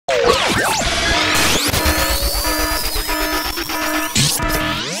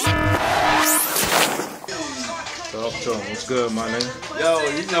So, what's good, my nigga? Yo,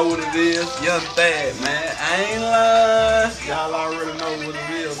 you know what it is. Young THAD, man. I ain't lying. Y'all already know what it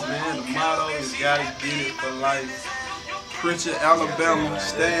is, man. The motto is gotta get it for life. Pritchard, Alabama,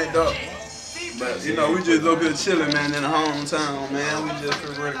 stand up. But, you know, we just up here chilling, man, in the hometown, man. We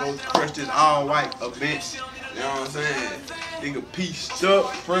just ready to go crush this all-white event. You know what I'm saying? Nigga pieced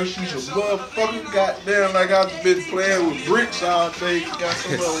up, fresh as a motherfucker. Goddamn, like I've been playing with bricks all day. Got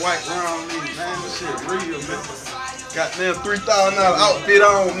some little white round me, man. This shit real, man. Goddamn $3,000 outfit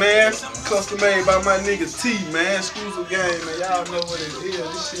on, man. Custom made by my nigga T, man. Exclusive game, man. Y'all know what it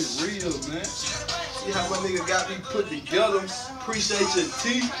is. This shit real, man. See how my nigga got me put together. Appreciate your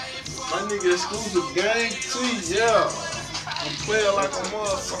T. My nigga exclusive game T, yeah. I'm playing like a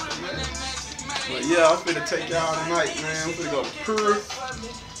motherfucker, man. But yeah, I'm finna take y'all tonight, man. I'm finna go to Pure.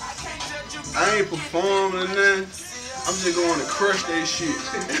 I ain't performing or nothing. I'm just going to crush that shit.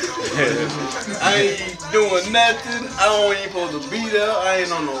 I ain't doing nothing. I don't even supposed to be there. I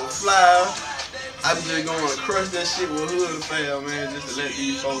ain't on no flyer. I'm just going to crush that shit with Hood Fam, man, just to let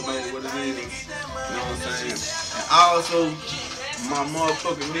these folks know what it is. You know what I'm saying? And also, my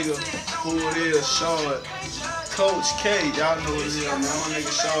motherfucking nigga, who it is, Shard. Coach K, y'all know what it is, man. My nigga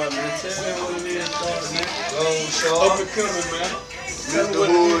Shard, man. Tell them what it is, Shard, man. Up and coming, man. Tell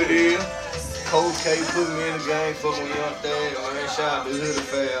them who it is. Coach K put me in the game, fucking Young THAD, man. Shout out to Hood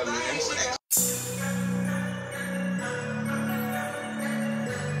Fam, man.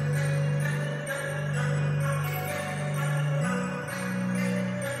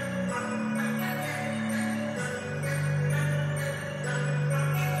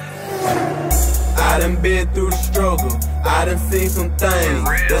 I done been through the struggle, I done seen some things.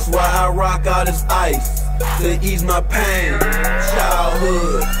 That's why I rock all this ice, to ease my pain.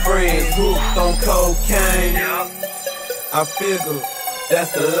 Childhood friends hooked on cocaine. I figure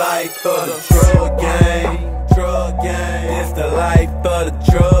that's the life of the drug game. Drug game. It's the life of the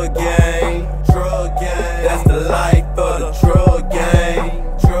drug game. Drug game. That's the life of the drug game.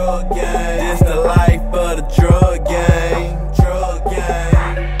 Drug game. It's the life of the drug game. Drug game.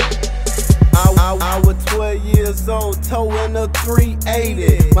 I was 12 years old, towing a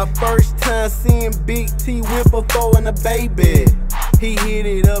 380. My first time seeing Big T whip a 4 and a baby. He hit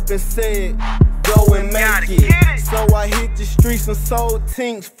it up and said, go and make it. So I hit the streets and sold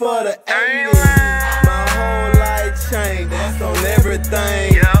tinks for the 80s. My whole life changed, that's on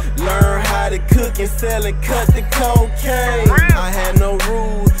everything. Learn how to cook and sell and cut the cocaine. I had no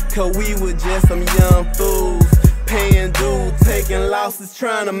rules, cause we were just some young fools. Paying dues, taking losses,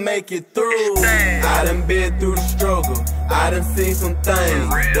 trying to make it through. I done been through the struggle, I done seen some things.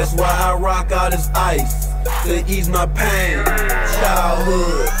 That's why I rock all this ice, to ease my pain.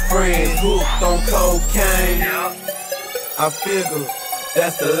 Childhood friends hooked on cocaine. I figure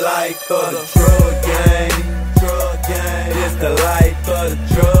that's the life of the drug game. Drug game. It's the life of the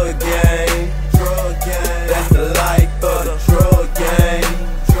drug game. Drug game. That's the life of the drug game.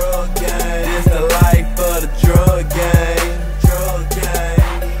 Drug game. It's the life of the drug game. Drug game.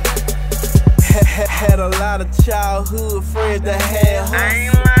 Had a lot of childhood friends that had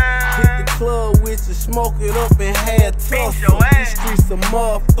hustle. Hit the club with you, smoke it up and had tussle. These streets a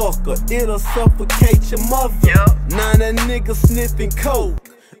motherfucker, it'll suffocate your mother. Now that nigga sniffing coke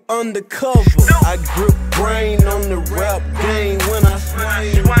undercover. I grip brain on the rap game when I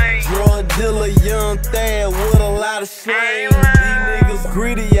swing. Drug dealer, Young THAD with a lot of slang. These niggas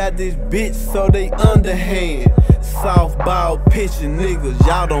greedy at this bitch, so they underhand. Softball pitching niggas,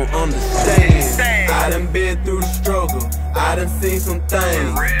 y'all don't understand. I done been through the struggle, I done seen some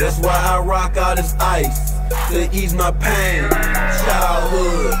things. That's why I rock all this ice, to ease my pain.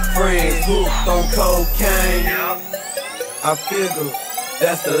 Childhood friends hooked on cocaine. I figure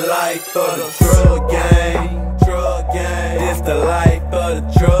that's the life of the drug game. Drug game. It's the life of the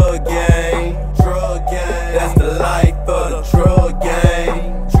drug game. Drug game. That's the life of the drug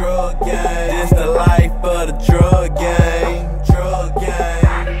game. Drug game. It's the life of the drug game. Drug game.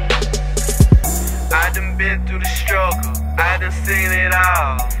 I done been through the struggle, I done seen it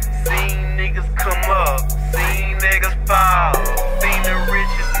all. Seen niggas come up, seen niggas fall. Seen the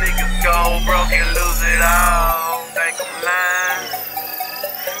richest niggas go broke and lose it all. Think I'm lying?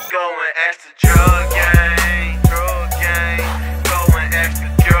 Go and ask the drug gang, drug gang. Go and ask the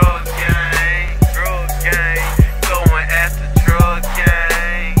drug gang, drug gang. Go and ask the drug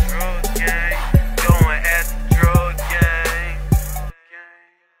gang, drug gang. Go and ask the drug gang,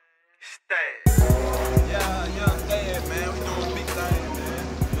 stay. Yeah, Young THAD, man. We doing big things, man.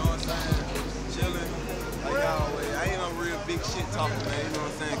 You know what I'm saying? Chilling, like always. I ain't no real big shit talking, man. You know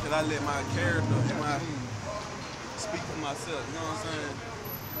what I'm saying? Cause I let my character and speak for myself. You know what I'm saying?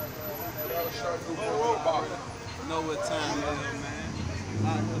 know what time it is, man.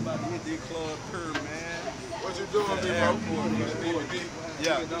 I'm about to hit this club curb, man. What you doing, big bro?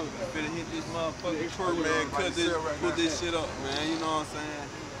 Yeah, finna hit this motherfucking curb, man. Put this shit up, man. You know what I'm saying?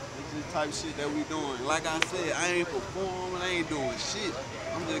 It's the type of shit that we doing. Like I said, I ain't performing, I ain't doing shit.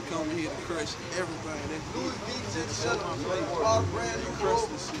 I'm just coming here to crush everything. That's it. Just show my face. Crush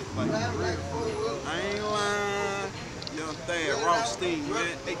this shit. Like, I ain't lying. Young THAD, Raw Steam,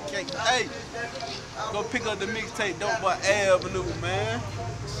 man. Hey, go pick up the mixtape, Dope by Avenue, man.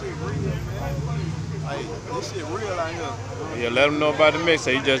 This shit real, man. Like, this shit real out here. Yeah, let them know about the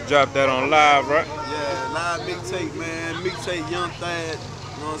mixtape. You just dropped that on live, right? Yeah, live mixtape, man. Mixtape Young THAD,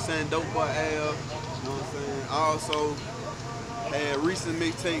 you know what I'm saying? Dope by Av, you know what I'm saying? I also had recent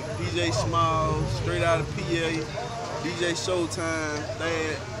mixtape, DJ Small, straight out of PA, DJ Showtime,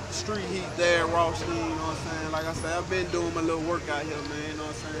 THAD. Street Heat there, Raw Steam, you know what I'm saying? Like I said, I've been doing my little work out here, man, you know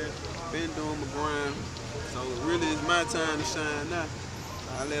what I'm saying? Been doing my grind. So really it's my time to shine now.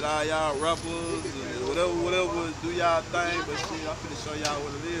 I let all y'all rappers, whatever, do y'all thing, but shit, I'm finna show y'all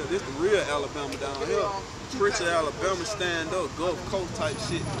what it is. This the real Alabama down here. Pritchard, Alabama, stand up, Gulf Coast type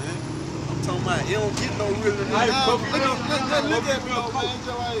shit, man. I'm talking about, it don't get no realer than that. Look at me, man.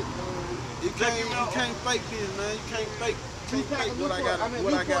 You can't fake this, man. You can't fake what I got going on,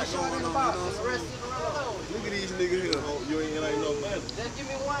 you know what I'm saying? Look at these niggas here. You ain't no money. Just give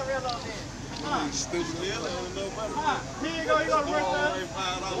me one real on there. You stupid nigga, ain't no money. Here you go, you got to rest that.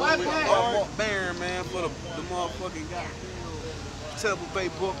 I'm Mark Barron, man, for the motherfucking goddamn Temple Bay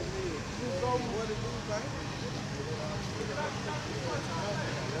book.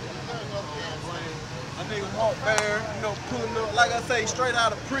 I nigga Mark Barron, you know, pulling up, like I say, straight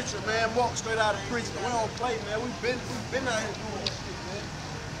out of Pritchard, man. Walk straight out of Pritchard. We don't play, man. We been out here doing this shit, man.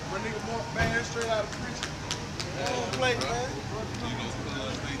 My nigga Mark Barron, straight out of Pritchard. We don't play, man.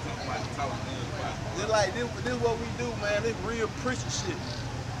 Just like this what we do, man. This real Pritchard shit. You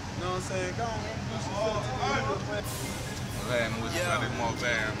know what I'm saying? Go on, do some stuff, man. With my nigga Mark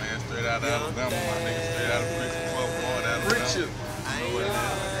Barron, man, straight out of Alabama, my nigga, straight out of Pritchard, Pritchard.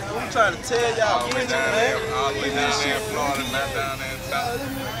 I'm trying to tell y'all, get this, man. All the way down there in Florida, not down there in South.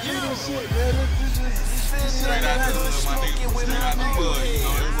 Get this shit, man. Straight out the hood, my nigga, straight out the hood, you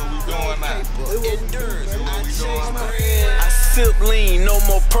know, that's what we doing now. Endurance, I sip lean, no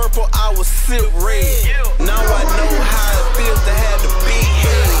more purple, I was sip red. Now I know how it feels to have the big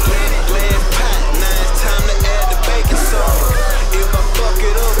head. Glad pot, now it's time to add the baking soda. If I fuck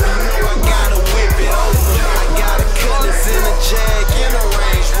it up, you know I gotta whip it over. I got a cutlass in a Jag in a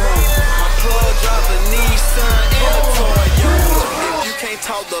Range Rover. My plug drives a Nissan and a Toyota. If you can't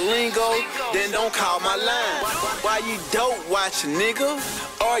talk the lingo, then don't call my line. Why you dope watching, nigga?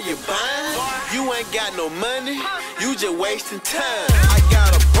 Are you buying? You ain't got no money, you just wasting time. I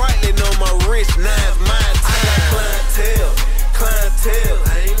got a Breitling on my wrist, now it's my time. I got clientele,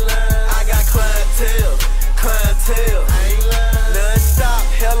 I ain't lying. I got clientele, I ain't lying. Non-stop,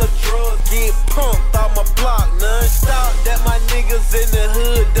 hella drugs, get pumped off my block. Non-stop, that my niggas in the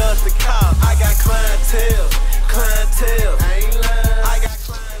hood does the cop. I got clientele, I ain't lying. I got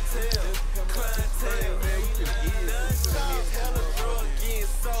clientele. Non-stop, hella drugs getting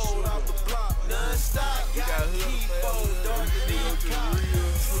sold off the block. Non-stop, got keyboard, dark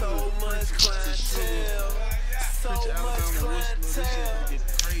so much clientele.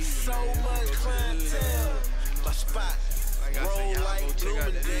 So much clientele. My spot, roll like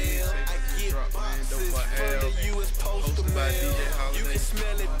Bloomingdale. I get boxes from the U.S. Postal Mail. You can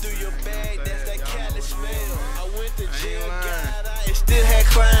smell it through your bag, that's that Cali smell. I went to jail, got out, and still had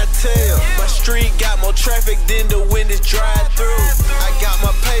clientele. My street got more traffic than the windows drive through. I got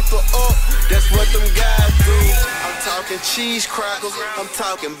my paper up, that's what them guys do. I'm talking cheese crackers, I'm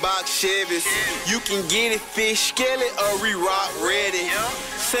talking box Chevys. You can get it fish skillet or re-rock ready.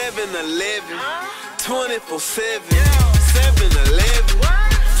 7-Eleven, 24/7. 7-Eleven,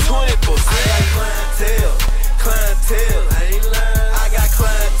 24/7. I got clientele, I ain't lying. I got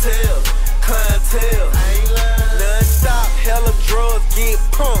clientele, I ain't lying. Non-stop, hella drugs, get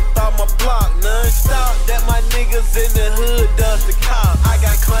pumped off my block. Non-stop, that my niggas in the hood does the cop. I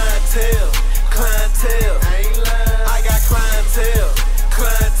got clientele, I ain't lying. I got clientele,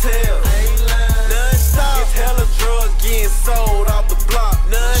 I ain't lying. Non-stop, it's hella drugs getting sold off the block.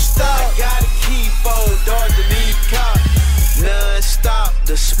 Non-stop, I got a keyboard, dodge the lead cop. Non-stop,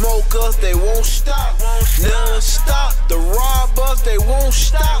 the smokers, they won't stop. Non-stop, the robbers, they won't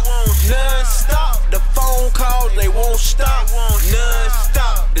stop. Non-stop, the phone calls, they won't stop.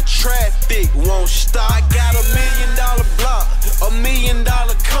 Non-stop, the traffic won't stop. I got $1 million block, $1 million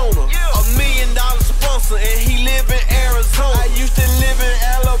corner, $1 million sponsor, and he live in Arizona. I used to live in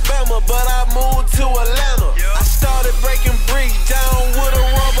Alabama, but I moved to Atlanta. I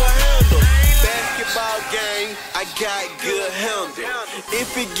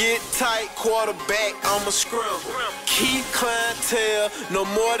If it get tight, quarterback, I'ma scramble. Keep clientele, no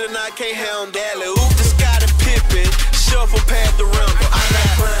more than I can't handle. Alley-oop to Scottie Pippen, shuffle past the rumble. I got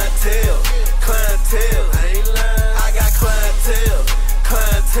clientele, clientele. I ain't lying. I got clientele,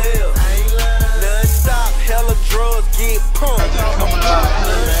 clientele. I ain't lying. Non-stop, hella drugs get pumped.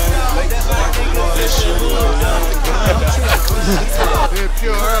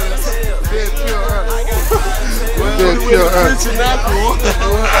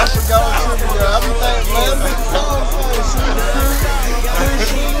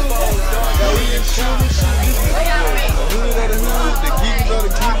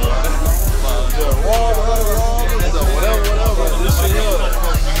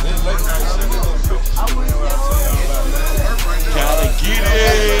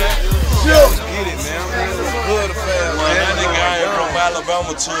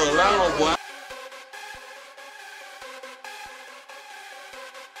 Alabama to a loud boy.